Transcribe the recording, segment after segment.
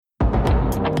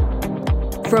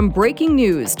From breaking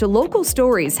news to local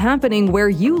stories happening where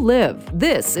you live,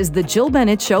 this is the Jill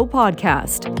Bennett Show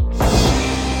podcast.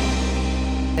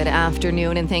 Good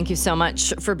afternoon, and thank you so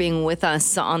much for being with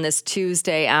us on this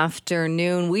Tuesday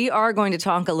afternoon. We are going to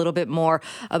talk a little bit more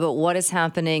about what is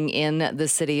happening in the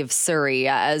city of Surrey.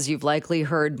 As you've likely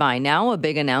heard by now, a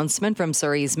big announcement from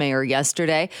Surrey's mayor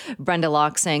yesterday, Brenda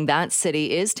Locke, saying that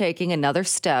city is taking another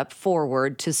step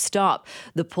forward to stop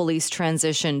the police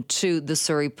transition to the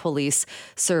Surrey Police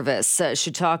Service.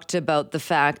 She talked about the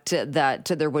fact that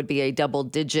there would be a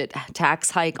double-digit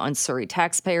tax hike on Surrey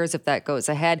taxpayers if that goes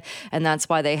ahead, and that's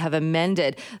why they have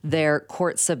amended their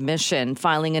court submission,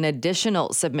 filing an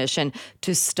additional submission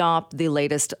to stop the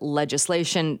latest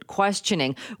legislation,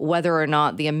 questioning whether or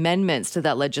not the amendments to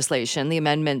that legislation, the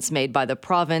amendments made by the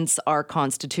province, are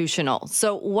constitutional.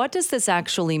 So what does this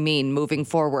actually mean moving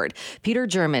forward? Peter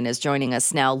German is joining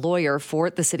us now, lawyer for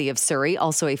the city of Surrey,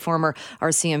 also a former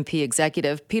RCMP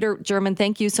executive. Peter German,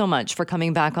 thank you so much for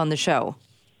coming back on the show.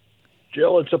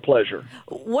 Jill, it's a pleasure.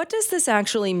 What does this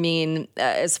actually mean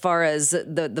as far as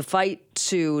the fight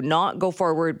to not go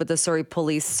forward with the Surrey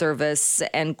Police Service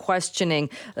and questioning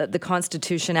the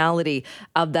constitutionality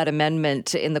of that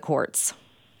amendment in the courts?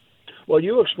 Well,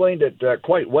 you explained it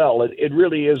quite well. It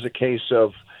really is a case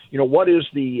of, what is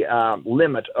the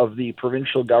limit of the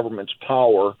provincial government's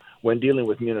power when dealing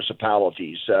with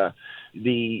municipalities?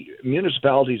 The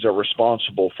municipalities are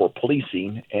responsible for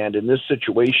policing, and in this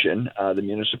situation, the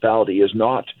municipality is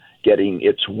not getting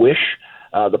its wish.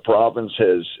 The province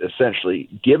has essentially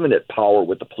given it power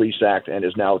with the Police Act and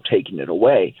is now taking it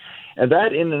away. And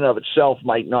that in and of itself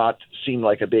might not seem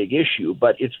like a big issue,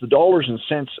 but it's the dollars and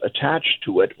cents attached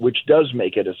to it which does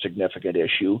make it a significant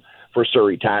issue for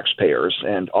Surrey taxpayers,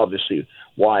 and obviously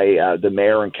why the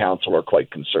mayor and council are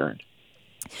quite concerned.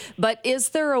 But is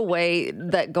there a way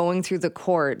that going through the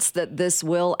courts that this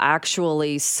will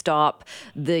actually stop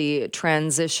the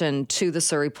transition to the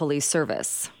Surrey Police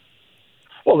Service?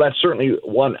 Well, that's certainly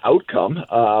one outcome.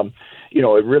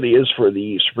 It really is for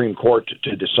the Supreme Court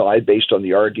to decide based on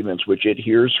the arguments which it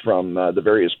hears from the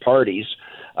various parties.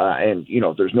 And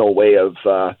there's no way of,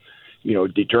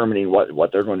 determining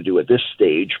what they're going to do at this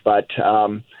stage. But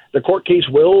the court case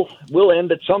will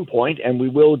end at some point, and we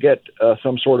will get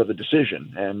some sort of a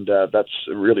decision. And that's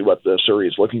really what the Surrey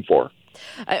is looking for.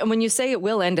 When you say it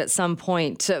will end at some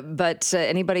point, but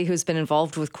anybody who's been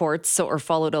involved with courts or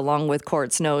followed along with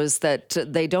courts knows that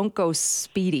they don't go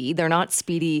speedy. They're not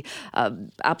speedy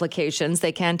applications.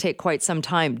 They can take quite some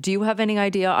time. Do you have any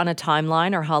idea on a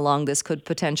timeline or how long this could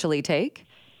potentially take?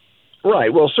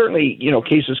 Right. Well, certainly,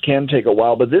 cases can take a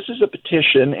while, but this is a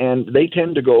petition, and they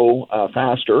tend to go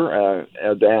faster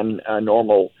than a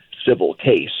normal civil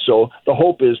case. So the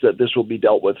hope is that this will be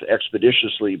dealt with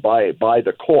expeditiously by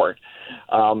the court.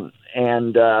 In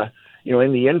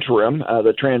the interim,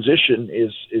 the transition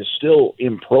is still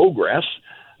in progress.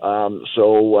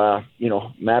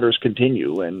 Matters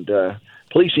continue, and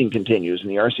policing continues,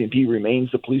 and the RCMP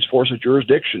remains the police force of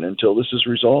jurisdiction until this is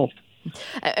resolved.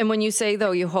 And when you say,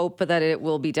 though, you hope that it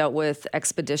will be dealt with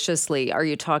expeditiously, are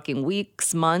you talking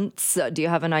weeks, months? Do you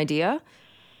have an idea?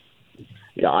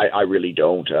 Yeah, I really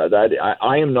don't.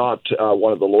 I am not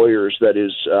one of the lawyers that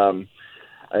is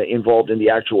involved in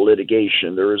the actual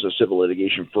litigation. There is a civil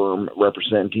litigation firm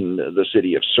representing the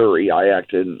city of Surrey. I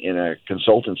act in a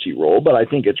consultancy role, but I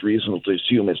think it's reasonable to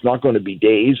assume it's not going to be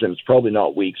days, and it's probably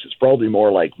not weeks. It's probably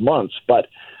more like months, but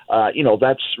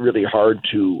that's really hard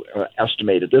to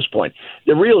estimate at this point.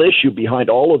 The real issue behind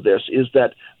all of this is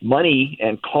that money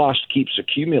and cost keeps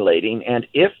accumulating, and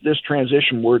if this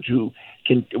transition were to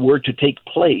take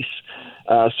place,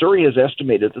 Surrey has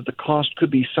estimated that the cost could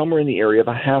be somewhere in the area of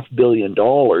 $500 million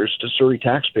to Surrey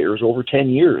taxpayers over 10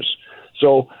 years.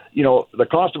 So, the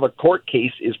cost of a court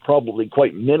case is probably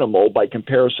quite minimal by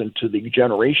comparison to the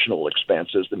generational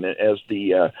expenses, as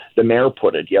the mayor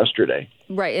put it yesterday.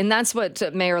 Right, and that's what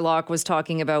Mayor Locke was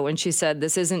talking about when she said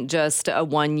this isn't just a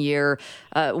one-year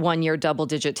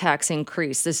double-digit tax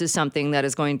increase. This is something that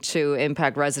is going to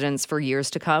impact residents for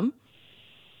years to come.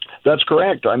 That's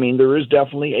correct. I mean, there is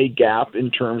definitely a gap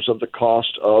in terms of the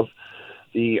cost of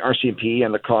the RCMP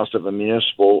and the cost of a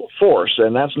municipal force.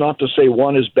 And that's not to say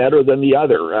one is better than the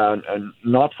other,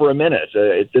 not for a minute.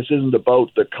 This isn't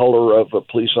about the color of a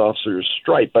police officer's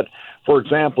stripe. But, for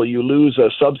example, you lose a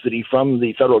subsidy from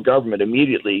the federal government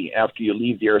immediately after you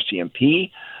leave the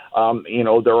RCMP.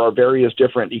 There are various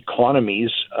different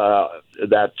economies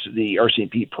that the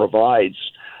RCMP provides.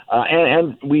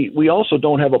 And we also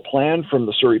don't have a plan from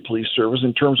the Surrey Police Service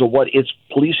in terms of what its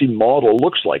policing model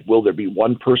looks like. Will there be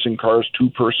one-person cars,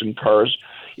 two-person cars?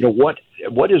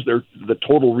 what is the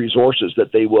total resources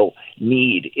that they will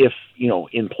need if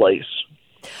in place.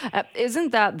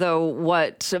 Isn't that, though,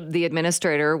 what the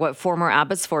administrator, what former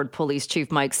Abbotsford Police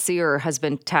Chief Mike Cyr has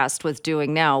been tasked with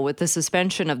doing now with the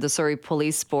suspension of the Surrey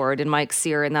Police Board and Mike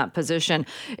Cyr in that position?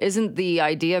 Isn't the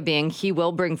idea being he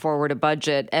will bring forward a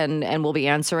budget and will be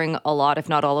answering a lot, if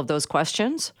not all, of those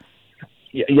questions?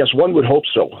 Yes, one would hope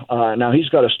so. Now, he's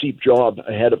got a steep job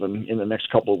ahead of him in the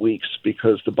next couple of weeks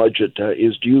because the budget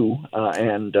is due,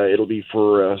 and it'll be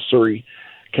for Surrey's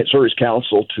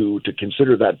council to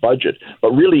consider that budget.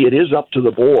 But really, it is up to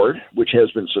the board, which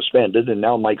has been suspended, and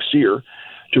now Mike Cyr,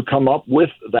 to come up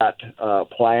with that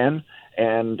plan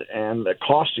and the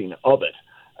costing of it.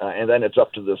 And then it's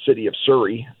up to the city of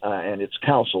Surrey and its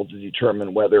council to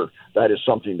determine whether that is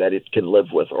something that it can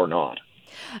live with or not.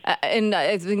 And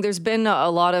I think there's been a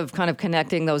lot of kind of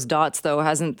connecting those dots, though,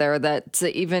 hasn't there? That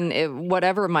even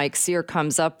whatever Mike Cyr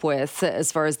comes up with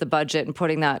as far as the budget and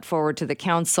putting that forward to the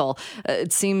council,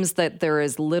 it seems that there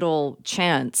is little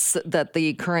chance that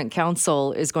the current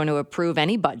council is going to approve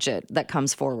any budget that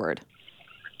comes forward.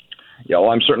 Yeah,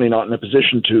 well, I'm certainly not in a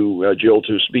position to, Jill,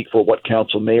 to speak for what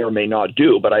council may or may not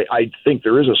do, but I think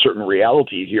there is a certain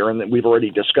reality here, and that we've already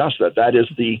discussed that. That is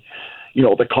the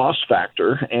cost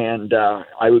factor, and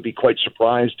I would be quite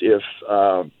surprised if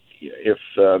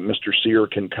Mr. Cyr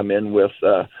can come in with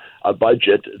a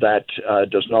budget that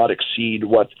does not exceed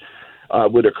what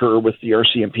would occur with the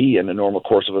RCMP in the normal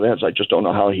course of events. I just don't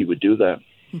know how he would do that.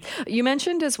 You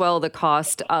mentioned as well the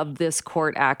cost of this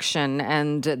court action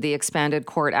and the expanded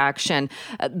court action,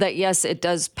 that yes, it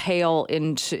does pale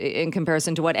in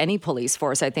comparison to what any police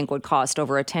force I think would cost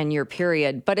over a 10-year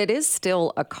period, but it is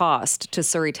still a cost to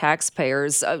Surrey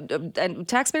taxpayers, and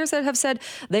taxpayers that have said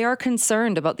they are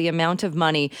concerned about the amount of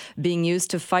money being used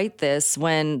to fight this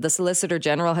when the Solicitor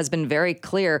General has been very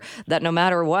clear that no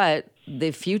matter what,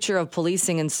 the future of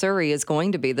policing in Surrey is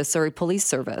going to be the Surrey Police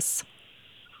Service.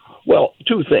 Well,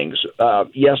 two things.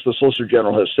 Yes, the Solicitor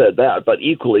General has said that, but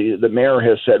equally, the Mayor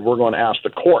has said we're going to ask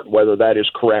the court whether that is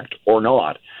correct or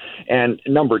not. And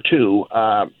number two,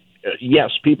 yes,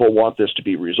 people want this to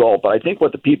be resolved, but I think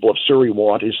what the people of Surrey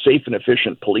want is safe and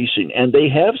efficient policing, and they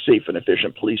have safe and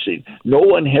efficient policing. No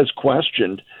one has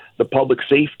questioned the public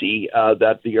safety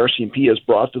that the RCMP has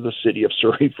brought to the city of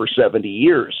Surrey for 70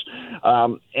 years.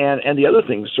 And the other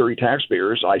thing Surrey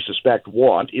taxpayers, I suspect,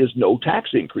 want is no tax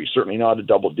increase, certainly not a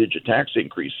double-digit tax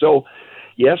increase. So,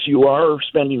 yes, you are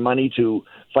spending money to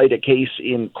fight a case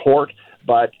in court,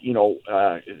 but,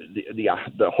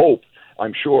 the hope,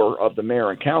 I'm sure, of the mayor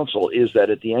and council is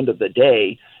that at the end of the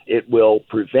day, it will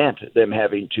prevent them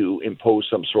having to impose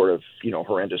some sort of,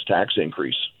 horrendous tax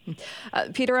increase.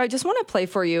 Peter, I just want to play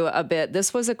for you a bit.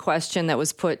 This was a question that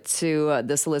was put to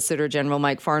the Solicitor General,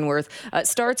 Mike Farnworth.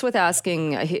 Starts with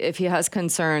asking if he has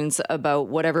concerns about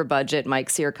whatever budget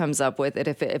Mike Cyr comes up with,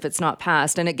 if it's not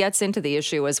passed. And it gets into the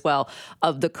issue as well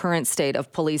of the current state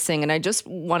of policing. And I just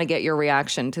want to get your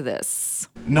reaction to this.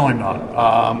 No, I'm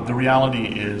not. The reality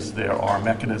is there are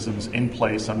mechanisms in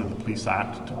place under the Police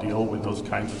Act to deal with those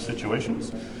kinds of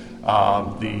situations.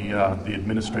 The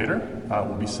administrator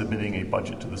will be submitting a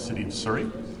budget to the City of Surrey.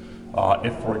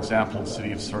 If, for example, the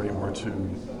City of Surrey were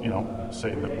to,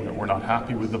 say that we're not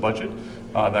happy with the budget,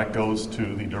 that goes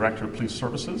to the Director of Police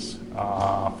Services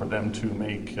for them to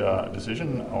make a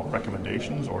decision or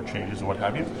recommendations or changes or what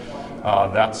have you.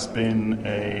 That's been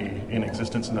in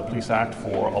existence in the Police Act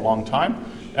for a long time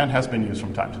and has been used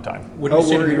from time to time. How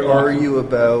worried are you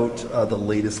about the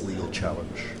latest legal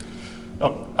challenge?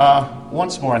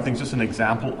 Once more, I think just an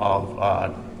example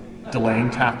of delaying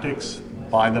tactics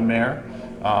by the mayor,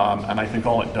 and I think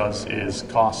all it does is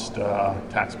cost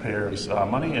taxpayers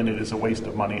money, and it is a waste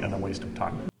of money and a waste of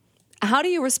time. How do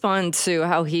you respond to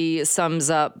how he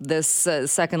sums up this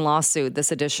second lawsuit,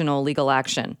 this additional legal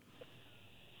action?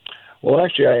 Well,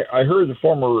 actually, I heard the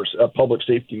former Public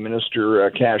Safety Minister,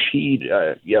 Kash Heed,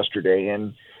 yesterday,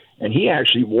 and he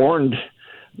actually warned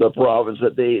the province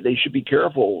that they should be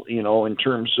careful, in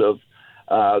terms of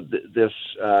this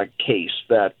case,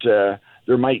 that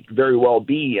there might very well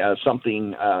be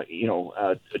something,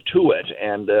 to it,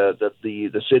 and that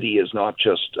the city is not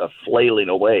just flailing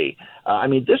away.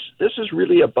 This is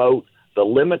really about the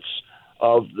limits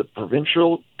of the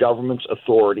provincial government's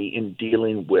authority in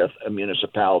dealing with a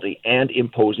municipality and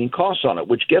imposing costs on it,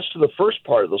 which gets to the first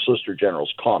part of the Solicitor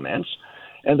General's comments.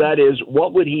 And that is,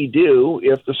 what would he do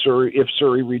if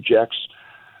Surrey rejects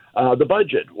the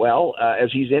budget? Well,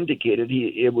 as he's indicated,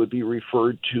 it would be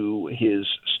referred to his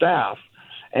staff.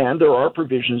 And there are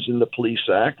provisions in the Police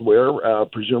Act where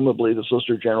presumably the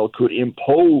Solicitor General could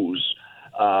impose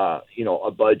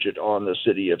a budget on the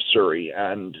city of Surrey.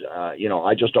 And,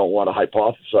 I just don't want to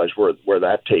hypothesize where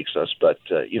that takes us. But,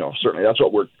 certainly that's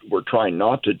what we're trying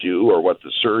not to do, or what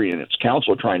the Surrey and its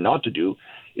council are trying not to do,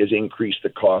 is increase the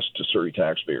cost to Surrey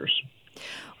taxpayers.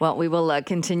 Well, we will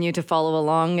continue to follow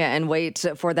along and wait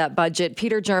for that budget.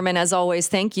 Peter German, as always,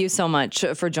 thank you so much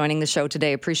for joining the show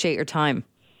today. Appreciate your time.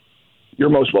 You're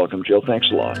most welcome, Jill. Thanks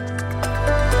a lot.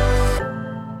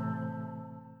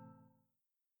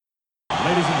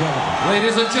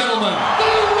 Ladies and gentlemen, the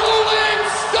Rolling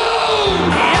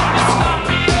Stones!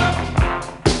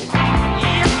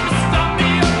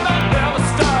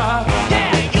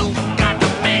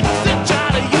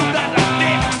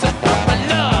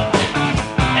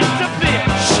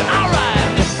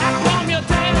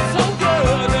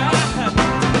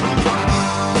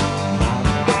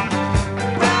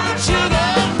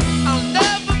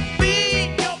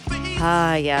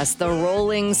 Yes, the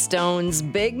Rolling Stones.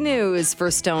 Big news for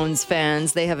Stones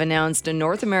fans. They have announced a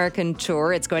North American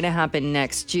tour. It's going to happen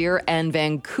next year, and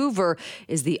Vancouver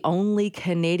is the only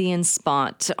Canadian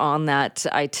spot on that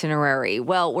itinerary.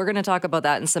 Well, we're going to talk about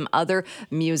that and some other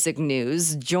music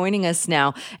news. Joining us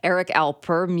now, Eric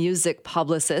Alper, music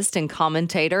publicist and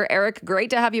commentator. Eric, great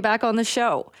to have you back on the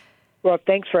show. Well,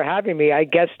 thanks for having me. I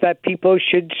guess that people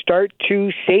should start to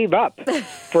save up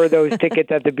for those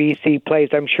tickets at the BC Place.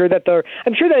 I'm sure that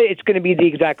it's going to be the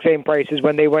exact same price as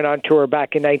when they went on tour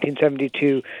back in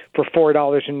 1972 for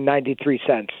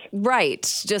 $4.93. Right.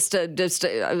 Just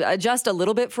adjust a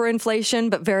little bit for inflation,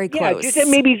 but very close. Yeah, just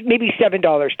maybe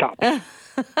 $7 top.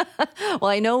 Well,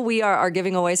 I know we are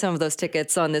giving away some of those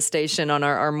tickets on this station on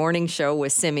our morning show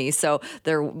with Simi, so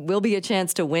there will be a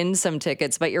chance to win some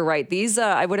tickets. But you're right. These,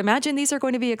 I would imagine these are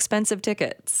going to be expensive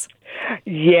tickets.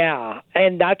 Yeah,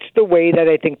 and that's the way that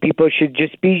I think people should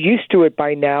just be used to it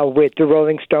by now, with the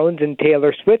Rolling Stones and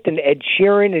Taylor Swift and Ed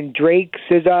Sheeran and Drake,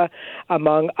 SZA,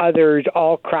 among others,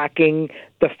 all cracking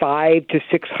the $500 to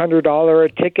 $600 a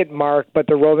ticket mark. But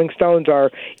the Rolling Stones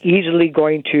are easily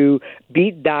going to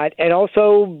beat that and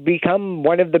also become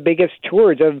one of the biggest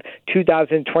tours of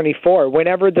 2024.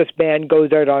 Whenever this band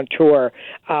goes out on tour,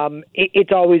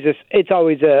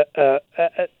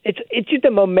 it's just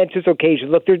a momentous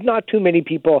occasion. Look, there's not too many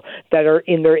people that are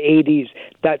in their 80s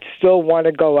that still want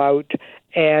to go out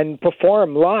and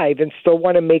perform live and still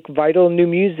want to make vital new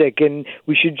music. And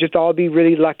we should just all be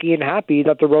really lucky and happy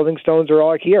that the Rolling Stones are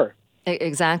all here.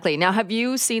 Exactly. Now, have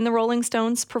you seen the Rolling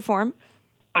Stones perform?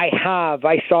 I have.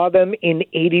 I saw them in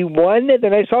 81, and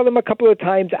then I saw them a couple of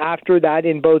times after that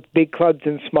in both big clubs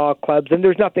and small clubs. And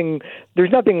there's nothing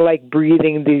like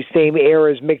breathing the same air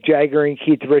as Mick Jagger and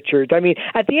Keith Richards. I mean,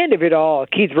 at the end of it all,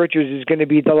 Keith Richards is going to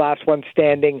be the last one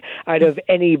standing out of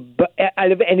any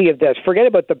of this. Forget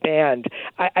about the band.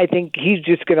 I think he's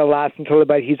just going to last until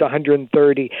about he's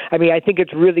 130. I mean, I think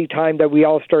it's really time that we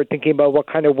all start thinking about what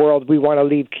kind of world we want to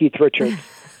leave Keith Richards.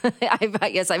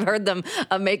 I've heard them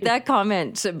make that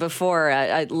comment before.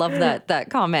 I love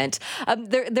that comment.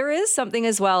 There is something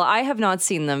as well. I have not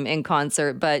seen them in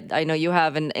concert, but I know you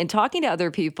have. And in talking to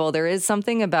other people, there is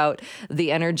something about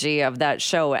the energy of that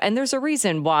show. And there's a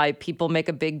reason why people make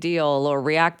a big deal or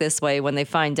react this way when they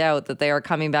find out that they are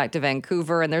coming back to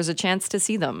Vancouver and there's a chance to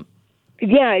see them.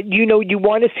 Yeah, you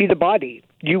want to see the body.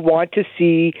 You want to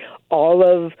see all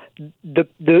of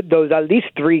those at least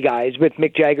three guys with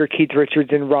Mick Jagger, Keith Richards,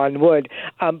 and Ron Wood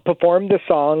perform the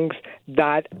songs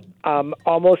that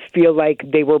almost feel like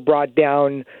they were brought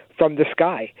down from the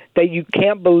sky. That you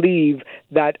can't believe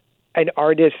that an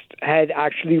artist had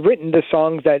actually written the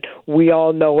songs that we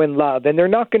all know and love. And they're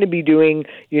not going to be doing,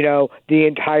 the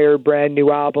entire brand new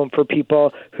album for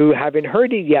people who haven't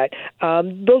heard it yet.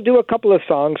 They'll do a couple of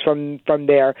songs from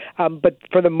there. But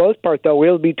for the most part, though,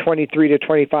 it'll be 23 to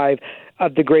 25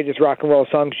 of the greatest rock and roll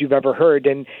songs you've ever heard.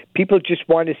 And people just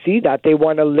want to see that. They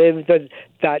want to live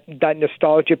that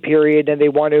nostalgia period, and they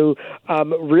want to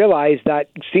realize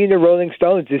that seeing the Rolling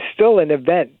Stones is still an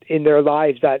event in their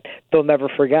lives that they'll never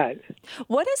forget.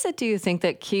 What is it, do you think,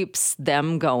 that keeps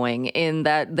them going, in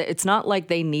that it's not like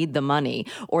they need the money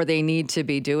or they need to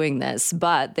be doing this,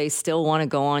 but they still want to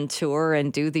go on tour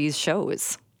and do these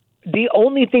shows? The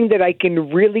only thing that I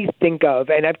can really think of,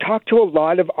 and I've talked to a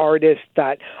lot of artists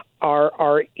that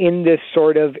are in this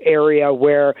sort of area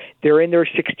where they're in their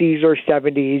 60s or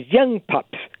 70s, young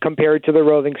pups compared to the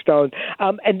Rolling Stones.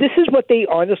 And this is what they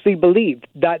honestly believed,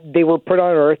 that they were put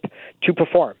on earth to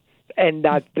perform. and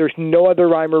that there's no other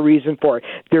rhyme or reason for it.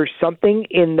 There's something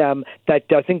in them that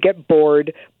doesn't get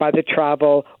bored by the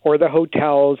travel or the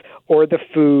hotels or the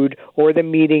food or the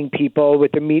meeting people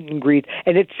with the meet and greet.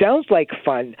 And it sounds like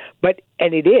fun,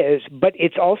 and it is, but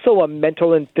it's also a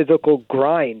mental and physical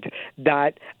grind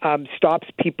that stops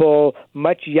people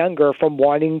much younger from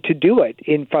wanting to do it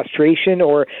in frustration,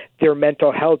 or their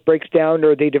mental health breaks down,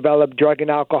 or they develop drug and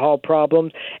alcohol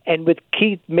problems. And with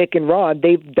Keith, Mick, and Ron,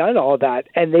 they've done all that,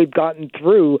 and they've gotten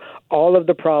through all of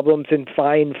the problems in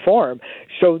fine form.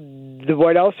 So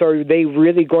what else are they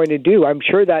really going to do? I'm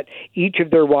sure that each of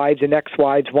their wives and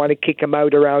ex-wives want to kick them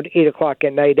out around 8 o'clock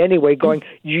at night anyway, going,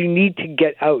 you need to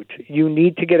get out. You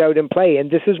need to get out and play.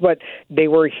 And this is what they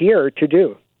were here to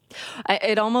do.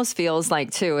 It almost feels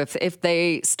like, too, if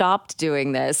they stopped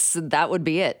doing this, that would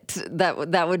be it. That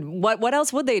would what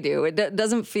else would they do? It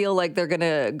doesn't feel like they're going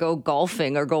to go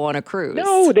golfing or go on a cruise.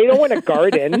 No, they don't want to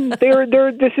garden.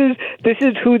 This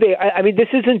is who they. I mean, this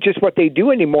isn't just what they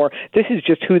do anymore. This is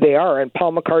just who they are. And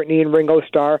Paul McCartney and Ringo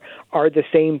Starr are the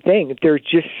same thing. There's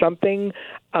just something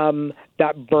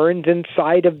that burns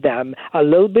inside of them. A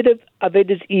little bit of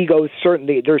it is ego,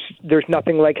 certainly. There's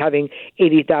nothing like having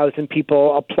 80,000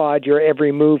 people applaud your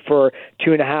every move for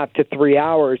 2.5 to 3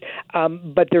 hours.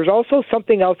 But there's also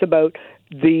something else about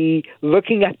the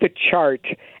looking at the chart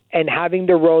and having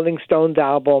the Rolling Stones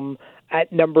album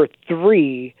at number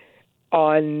 3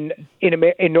 in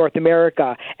North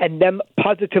America, and them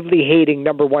positively hating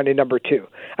number 1 and number 2.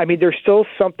 I mean, there's still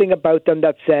something about them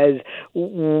that says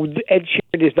Ed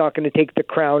Sheeran is not going to take the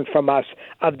crown from us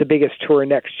of the biggest tour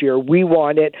next year. We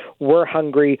want it. We're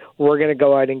hungry. We're going to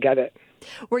go out and get it.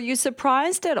 Were you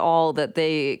surprised at all that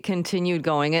they continued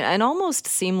going and almost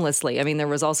seamlessly? I mean, there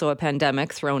was also a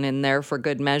pandemic thrown in there for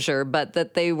good measure, but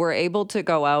that they were able to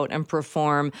go out and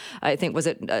perform, I think, was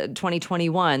it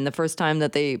 2021, the first time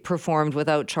that they performed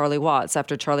without Charlie Watts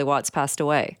after Charlie Watts passed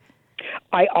away?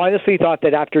 I honestly thought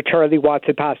that after Charlie Watts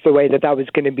had passed away that was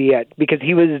going to be it, because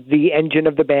he was the engine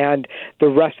of the band. The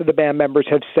rest of the band members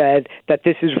have said that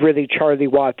this is really Charlie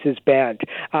Watts' band.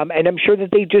 And I'm sure that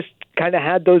they just kind of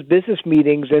had those business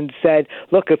meetings and said,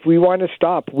 look, if we want to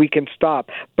stop, we can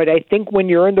stop. But I think when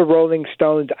you're in the Rolling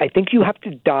Stones, I think you have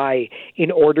to die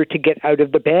in order to get out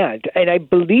of the band. And I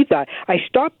believe that. I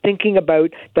stopped thinking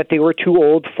about that they were too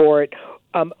old for it.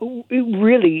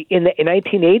 Really, in the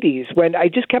 1980s, when I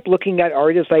just kept looking at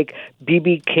artists like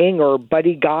B.B. King or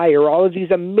Buddy Guy or all of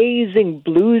these amazing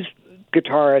blues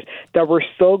guitarists that were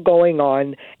still going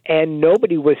on, and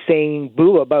nobody was saying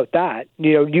boo about that.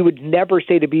 You know, you would never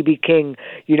say to B.B. King,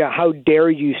 you know, how dare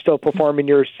you still perform in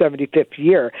your 75th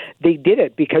year? They did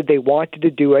it because they wanted to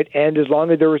do it, and as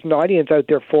long as there was an audience out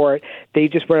there for it, they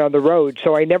just went on the road.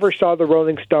 So I never saw the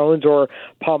Rolling Stones or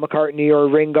Paul McCartney or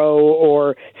Ringo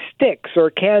or Styx or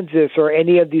Kansas or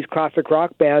any of these classic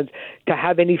rock bands to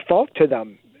have any fault to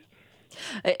them.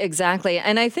 Exactly.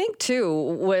 And I think, too,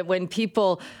 when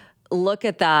people look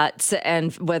at that,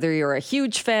 and whether you're a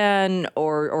huge fan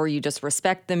or you just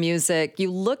respect the music, you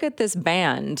look at this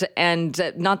band, and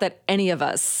not that any of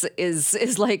us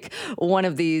is like one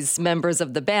of these members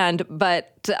of the band,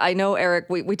 but I know, Eric,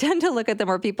 we tend to look at them,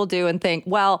 or people do, and think,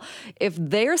 well, if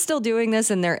they're still doing this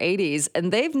in their 80s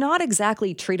and they've not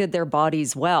exactly treated their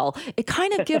bodies well, it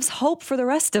kind of gives hope for the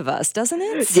rest of us, doesn't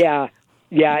it?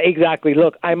 Yeah, exactly.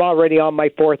 Look, I'm already on my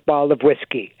 4th bottle of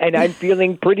whiskey, and I'm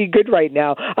feeling pretty good right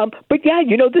now. But yeah,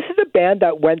 you know, this is a band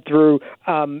that went through,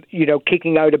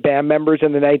 kicking out of band members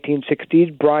in the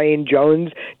 1960s. Brian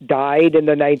Jones died in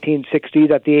the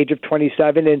 1960s at the age of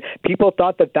 27, and people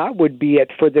thought that would be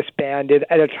it for this band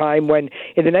at a time when,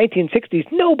 in the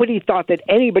 1960s, nobody thought that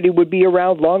anybody would be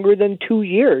around longer than 2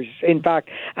 years. In fact,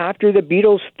 after the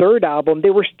Beatles' 3rd album, they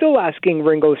were still asking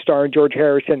Ringo Starr and George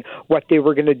Harrison what they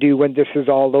were going to do when this is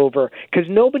all over, because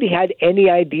nobody had any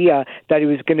idea that it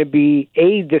was going to be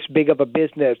A, this big of a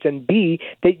business, and B,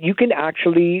 that you can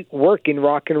actually work in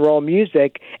rock and roll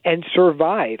music and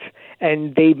survive.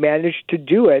 And they managed to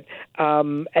do it,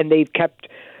 and they've kept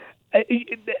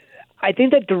I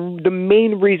think that the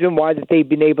main reason why that they've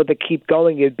been able to keep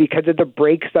going is because of the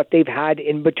breaks that they've had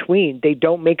in between. They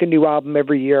don't make a new album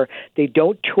every year. They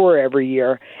don't tour every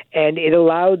year. And it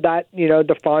allowed that,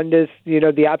 the fondness,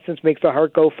 the absence makes the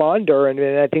heart go fonder. And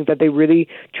I think that they really,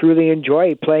 truly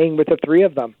enjoy playing with the three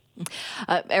of them.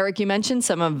 Eric, you mentioned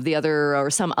some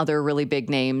other really big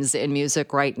names in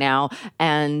music right now,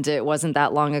 and it wasn't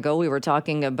that long ago we were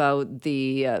talking about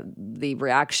the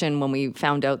reaction when we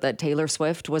found out that Taylor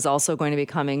Swift was also going to be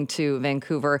coming to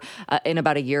Vancouver in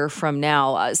about a year from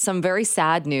now. Some very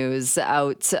sad news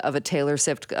out of a Taylor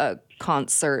Swift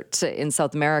concert in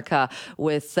South America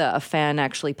with a fan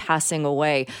actually passing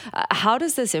away. How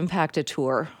does this impact a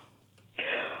tour?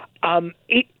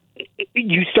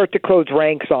 You start to close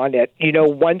ranks on it.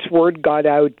 Once word got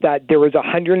out that there was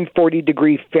 140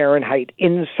 degrees Fahrenheit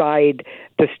inside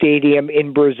the stadium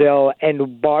in Brazil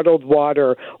and bottled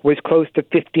water was close to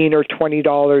 $15 or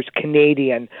 $20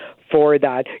 Canadian for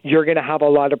that, you're going to have a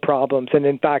lot of problems. And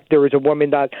in fact, there was a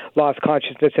woman that lost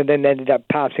consciousness and then ended up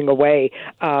passing away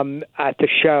at the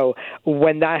show.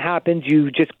 When that happens,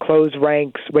 you just close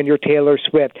ranks. When you're Taylor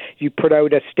Swift, you put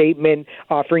out a statement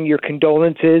offering your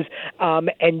condolences,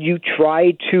 and you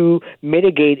try to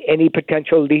mitigate any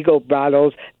potential legal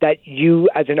battles that you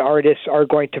as an artist are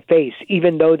going to face,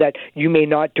 even though that you may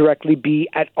not directly be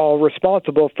at all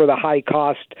responsible for the high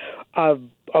cost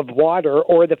of water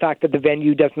or the fact that the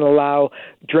venue doesn't allow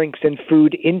drinks and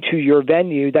food into your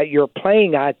venue that you're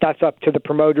playing at. That's up to the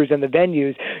promoters and the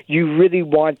venues. You really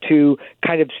want to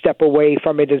kind of step away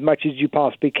from it as much as you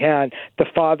possibly can. The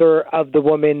father of the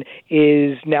woman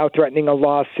is now threatening a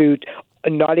lawsuit,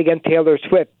 not against Taylor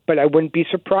Swift, but I wouldn't be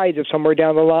surprised if somewhere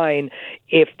down the line,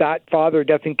 if that father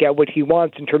doesn't get what he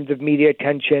wants in terms of media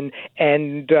attention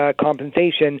and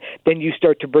compensation, then you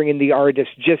start to bring in the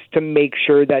artist just to make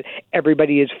sure that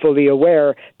everybody is fully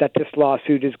aware that this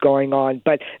lawsuit is going on.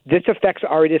 But this affects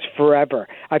artists forever.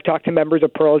 I've talked to members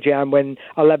of Pearl Jam when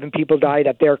 11 people died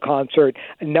at their concert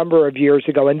a number of years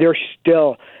ago, and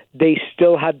they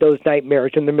still had those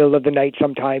nightmares in the middle of the night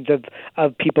sometimes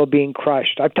of people being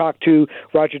crushed. I've talked to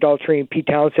Roger Daltrey and Pete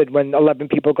Townsend when 11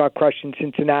 people got crushed in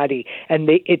Cincinnati, and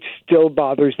it still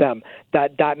bothers them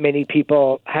that many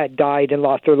people had died and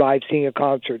lost their lives seeing a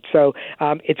concert. So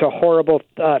it's a horrible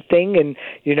thing, and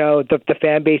the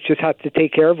fan base just has to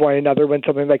take care of one another when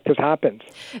something like this happens.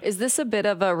 Is this a bit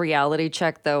of a reality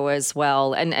check, though, as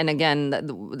well? And again,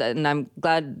 and I'm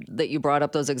glad that you brought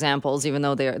up those examples, even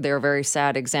though they're very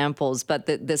sad examples. But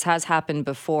this has happened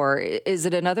before. Is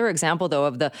it another example, though,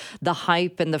 of the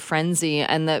hype and the frenzy,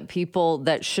 and the people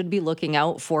that should be looking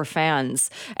out for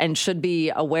fans and should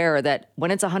be aware that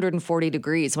when it's 140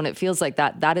 degrees, when it feels like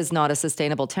that is not a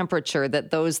sustainable temperature,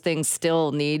 that those things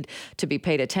still need to be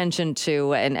paid attention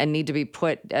to and need to be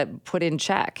put in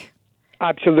check?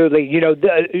 Absolutely.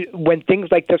 When things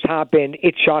like this happen,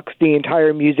 it shocks the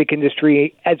entire music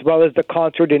industry as well as the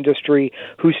concert industry,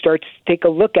 who starts to take a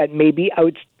look at maybe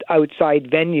outside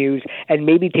venues and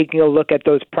maybe taking a look at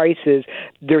those prices.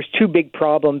 There's two big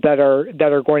problems that are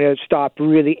going to stop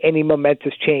really any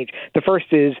momentous change. The first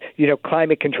is,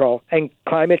 climate control and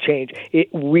climate change.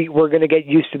 We're going to get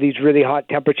used to these really hot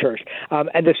temperatures.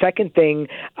 And the second thing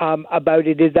about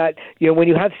it is that, when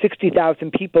you have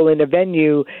 60,000 people in a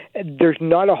venue, there's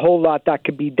not a whole lot that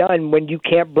could be done when you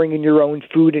can't bring in your own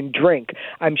food and drink.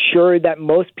 I'm sure that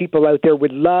most people out there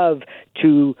would love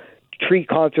to treat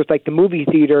concerts like the movie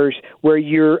theaters, where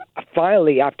you're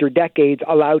finally, after decades,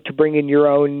 allowed to bring in your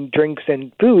own drinks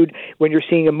and food when you're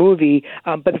seeing a movie.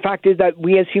 But the fact is that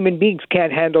we as human beings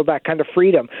can't handle that kind of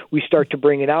freedom. We start to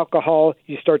bring in alcohol.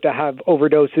 You start to have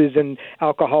overdoses and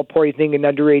alcohol poisoning and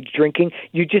underage drinking.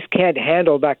 You just can't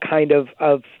handle that kind of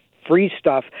free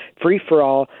for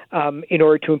all, in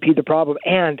order to impede the problem.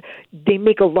 And they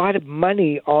make a lot of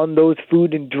money on those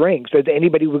food and drinks. As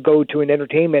anybody would go to an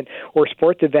entertainment or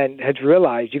sports event has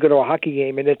realized, you go to a hockey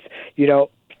game and it's,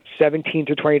 $17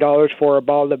 to $20 for a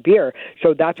bottle of beer.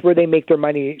 So that's where they make their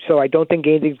money. So I don't think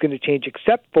anything's going to change,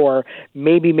 except for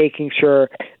maybe making sure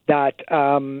that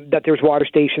that there's water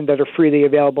stations that are freely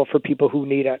available for people who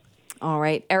need it. All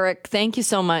right. Eric, thank you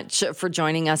so much for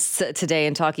joining us today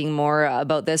and talking more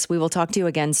about this. We will talk to you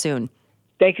again soon.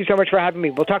 Thank you so much for having me.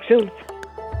 We'll talk soon.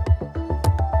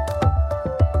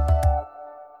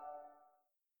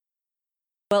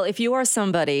 Well, if you are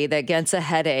somebody that gets a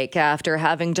headache after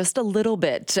having just a little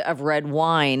bit of red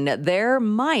wine, there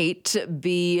might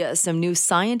be some new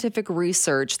scientific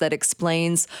research that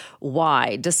explains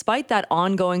why. Despite that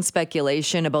ongoing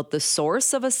speculation about the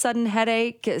source of a sudden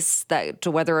headache, that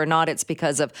whether or not it's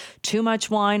because of too much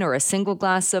wine or a single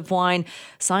glass of wine,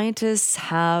 scientists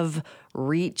have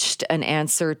reached an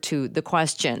answer to the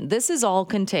question. This is all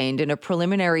contained in a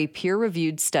preliminary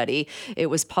peer-reviewed study. It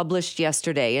was published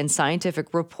yesterday in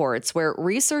Scientific Reports, where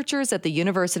researchers at the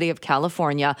University of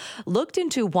California looked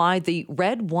into why the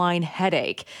red wine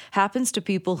headache happens to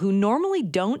people who normally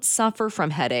don't suffer from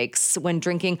headaches when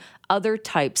drinking other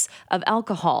types of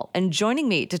alcohol. And joining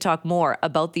me to talk more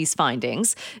about these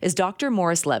findings is Dr.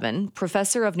 Morris Levin,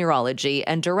 professor of neurology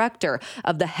and director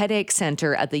of the Headache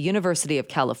Center at the University of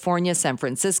California, San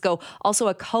Francisco, also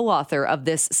a co-author of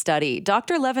this study.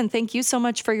 Dr. Levin, thank you so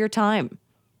much for your time.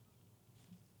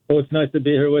 Oh, it's nice to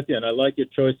be here with you, and I like your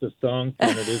choice of songs to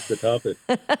introduce the topic.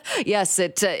 Yes,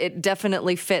 it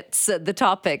definitely fits the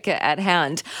topic at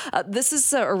hand. This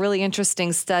is a really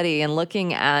interesting study in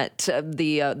looking at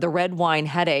the red wine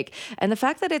headache and the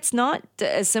fact that it's not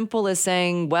as simple as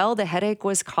saying, well, the headache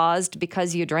was caused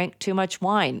because you drank too much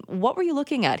wine. What were you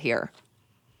looking at here?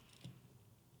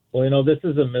 Well, this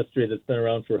is a mystery that's been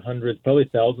around for hundreds, probably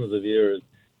thousands of years,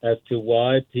 as to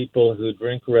why people who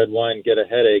drink red wine get a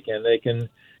headache, and they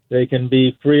can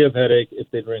be free of headache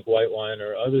if they drink white wine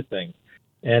or other things.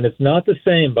 And it's not the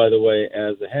same, by the way,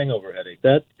 as a hangover headache.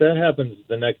 That happens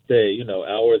the next day,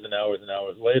 hours and hours and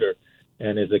hours later,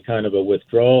 and is a kind of a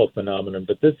withdrawal phenomenon.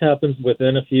 But this happens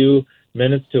within a few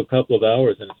minutes to a couple of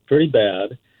hours, and it's pretty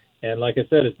bad. And like I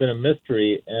said, it's been a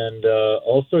mystery, and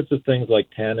all sorts of things like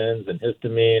tannins and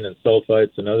histamine and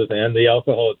sulfites and other things, and the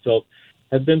alcohol itself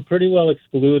have been pretty well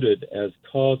excluded as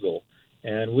causal.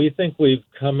 And we think we've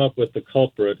come up with the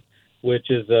culprit,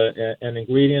 which is an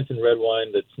ingredient in red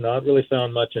wine that's not really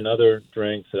found much in other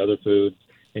drinks and other foods,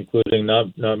 including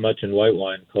not much in white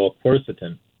wine, called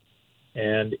quercetin.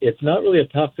 And it's not really a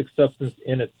toxic substance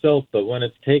in itself, but when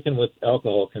it's taken with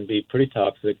alcohol, can be pretty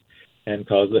toxic and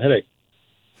cause a headache.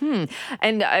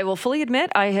 And I will fully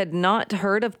admit I had not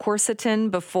heard of quercetin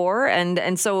before,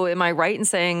 and so am I right in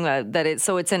saying that it's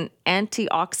an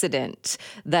antioxidant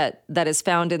that is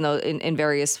found in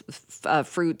various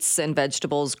fruits and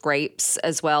vegetables, grapes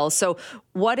as well. So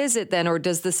what is it then, or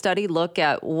does the study look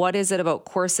at what is it about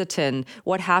quercetin?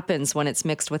 What happens when it's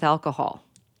mixed with alcohol?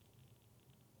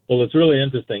 Well, it's really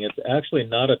interesting. It's actually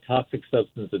not a toxic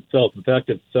substance itself. In fact,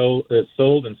 it's sold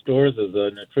in stores as a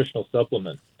nutritional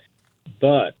supplement.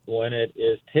 But when it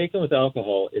is taken with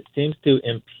alcohol, it seems to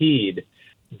impede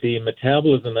the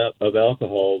metabolism of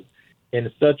alcohol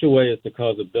in such a way as to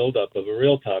cause a buildup of a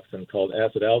real toxin called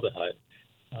acetaldehyde.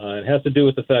 It has to do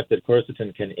with the fact that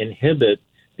quercetin can inhibit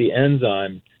the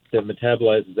enzyme that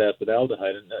metabolizes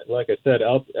acetaldehyde. And like I said,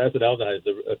 acetaldehyde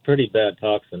is a pretty bad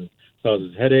toxin.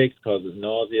 Causes headaches, causes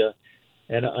nausea.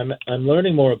 And I'm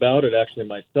learning more about it actually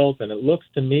myself, and it looks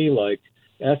to me like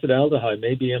acetaldehyde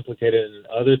may be implicated in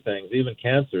other things, even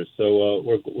cancers. So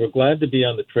we're glad to be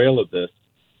on the trail of this.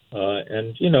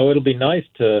 And it'll be nice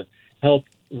to help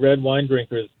red wine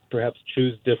drinkers perhaps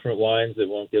choose different wines that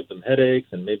won't give them headaches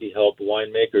and maybe help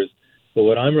winemakers. But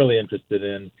what I'm really interested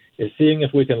in is seeing if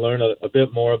we can learn a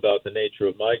bit more about the nature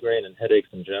of migraine and headaches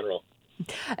in general.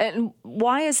 And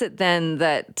why is it then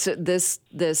that this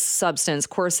substance,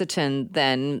 quercetin,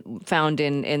 then found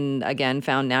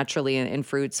found naturally in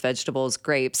fruits, vegetables,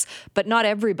 grapes, but not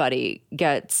everybody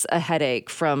gets a headache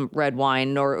from red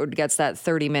wine or gets that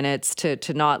 30 minutes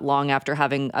to not long after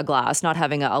having a glass, not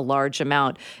having a large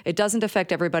amount? It doesn't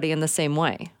affect everybody in the same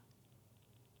way.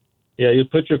 Yeah, you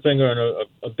put your finger on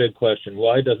a big question.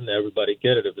 Why doesn't everybody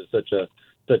get it if it's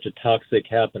such a toxic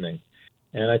happening?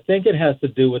 And I think it has to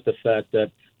do with the fact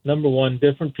that, number one,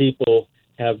 different people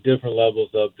have different levels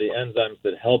of the enzymes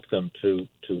that help them to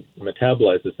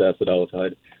metabolize this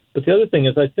acetaldehyde. But the other thing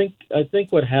is, I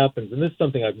think what happens, and this is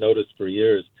something I've noticed for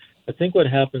years, I think what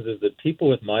happens is that people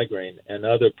with migraine and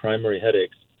other primary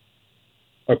headaches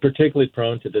are particularly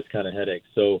prone to this kind of headache.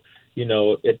 So,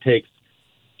 it takes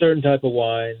a certain type of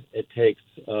wine, it takes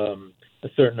a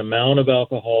certain amount of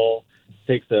alcohol, it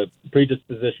takes a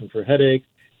predisposition for headaches,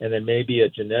 and then maybe a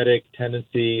genetic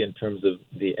tendency in terms of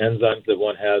the enzymes that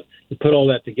one has. You put all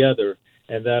that together,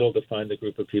 and that'll define the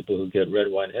group of people who get red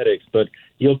wine headaches. But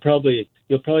you'll probably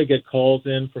get calls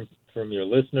in from your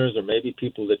listeners or maybe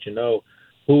people that you know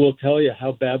who will tell you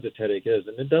how bad this headache is,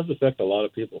 and it does affect a lot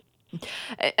of people.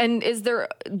 And is there,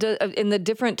 in the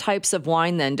different types of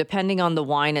wine then, depending on the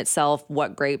wine itself,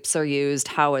 what grapes are used,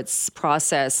 how it's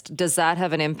processed, does that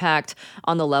have an impact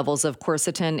on the levels of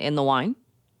quercetin in the wine?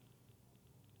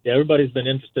 Yeah, everybody's been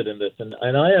interested in this,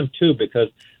 and I am too, because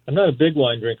I'm not a big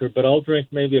wine drinker, but I'll drink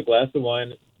maybe a glass of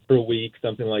wine per week,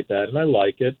 something like that, and I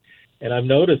like it. And I've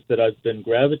noticed that I've been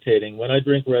gravitating, when I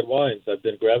drink red wines, I've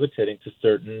been gravitating to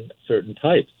certain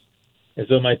types. And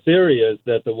so my theory is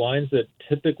that the wines that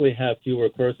typically have fewer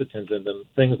quercetins in them,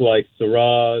 things like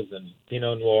Syrahs and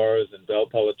Pinot Noirs and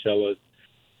Valpolicella,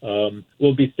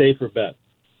 will be safer bets.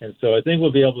 And so I think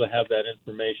we'll be able to have that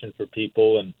information for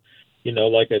people. And,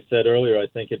 like I said earlier, I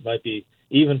think it might be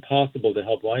even possible to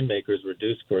help winemakers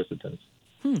reduce quercetins.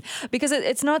 Because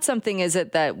it's not something, is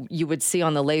it, that you would see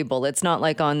on the label? It's not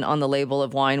like on the label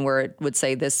of wine where it would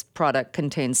say this product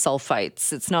contains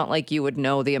sulfites. It's not like you would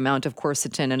know the amount of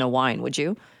quercetin in a wine, would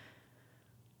you?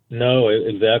 No,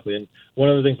 exactly. And one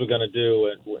of the things we're going to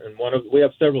do, and we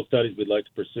have several studies we'd like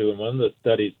to pursue, and one of the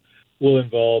studies will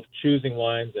involve choosing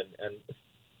wines and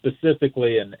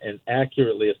specifically and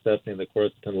accurately assessing the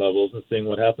quercetin levels and seeing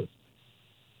what happens.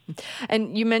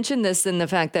 And you mentioned this in the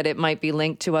fact that it might be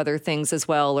linked to other things as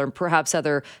well, or perhaps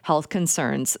other health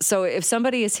concerns. So if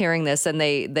somebody is hearing this and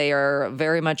they are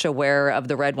very much aware of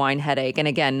the red wine headache, and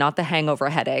again, not the hangover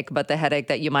headache, but the headache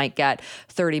that you might get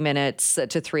 30 minutes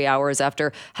to 3 hours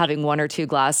after having one or two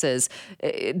glasses,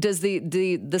 does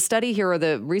the study here or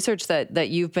the research that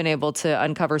you've been able to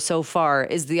uncover so far,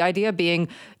 is the idea being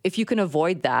if you can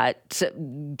avoid that,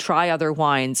 try other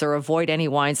wines or avoid any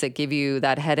wines that give you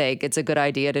that headache, it's a good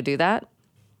idea to do that?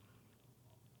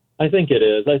 I think it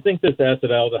is. I think this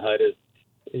acetaldehyde is,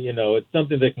 it's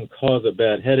something that can cause a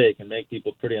bad headache and make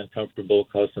people pretty uncomfortable,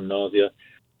 cause some nausea.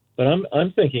 But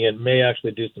I'm thinking it may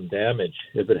actually do some damage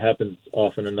if it happens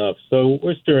often enough. So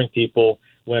we're steering people,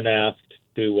 when asked,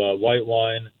 to white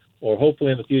wine, or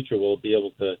hopefully in the future we'll be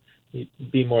able to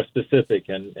be more specific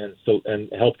and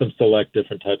help them select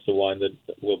different types of wine that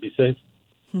will be safe.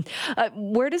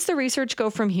 Where does the research go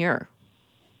from here?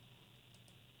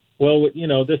 Well,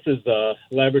 this is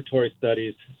laboratory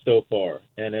studies so far,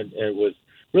 and it was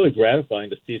really gratifying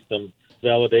to see some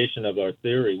validation of our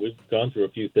theory. We've gone through a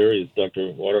few theories,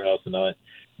 Dr. Waterhouse and I,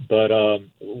 but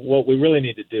what we really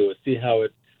need to do is see how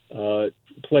it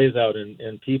plays out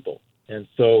in people. And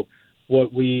so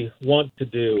what we want to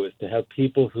do is to have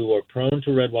people who are prone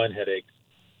to red wine headaches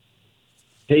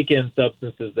take in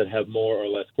substances that have more or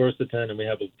less quercetin, and we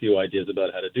have a few ideas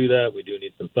about how to do that. We do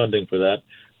need some funding for that.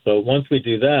 So once we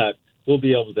do that, we'll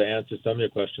be able to answer some of your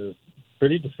questions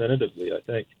pretty definitively, I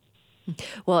think.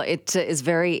 Well, it is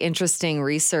very interesting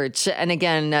research. And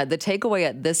again, the takeaway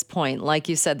at this point, like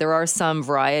you said, there are some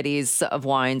varieties of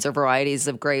wines or varieties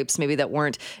of grapes maybe that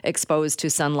weren't exposed to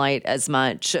sunlight as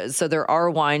much. So there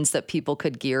are wines that people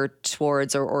could gear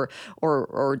towards or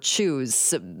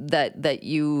choose that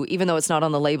you, even though it's not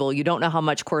on the label, you don't know how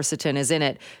much quercetin is in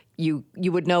it. You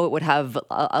would know it would have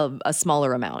a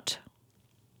smaller amount.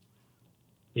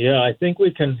 Yeah, I think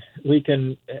we'll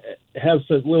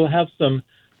have some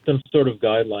sort of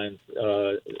guidelines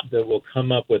that we'll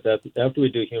come up with after we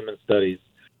do human studies.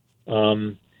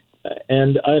 And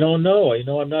I don't know.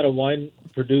 I'm not a wine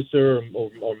producer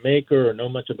or maker or know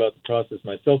much about the process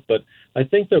myself, but I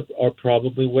think there are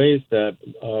probably ways that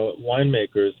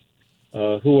winemakers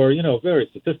who are, very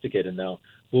sophisticated now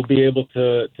will be able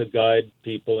to guide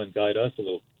people and guide us a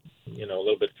little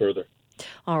bit further.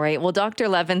 All right. Well, Dr.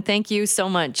 Levin, thank you so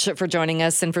much for joining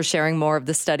us and for sharing more of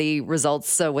the study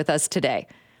results with us today.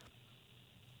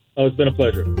 Oh, it's been a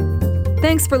pleasure.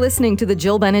 Thanks for listening to the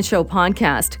Jill Bennett Show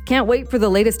podcast. Can't wait for the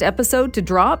latest episode to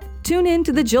drop? Tune in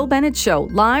to the Jill Bennett Show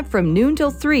live from noon till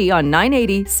 3 on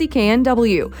 980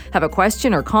 CKNW. Have a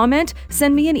question or comment?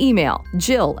 Send me an email,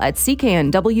 jill@cknw.com.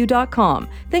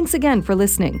 Thanks again for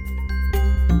listening.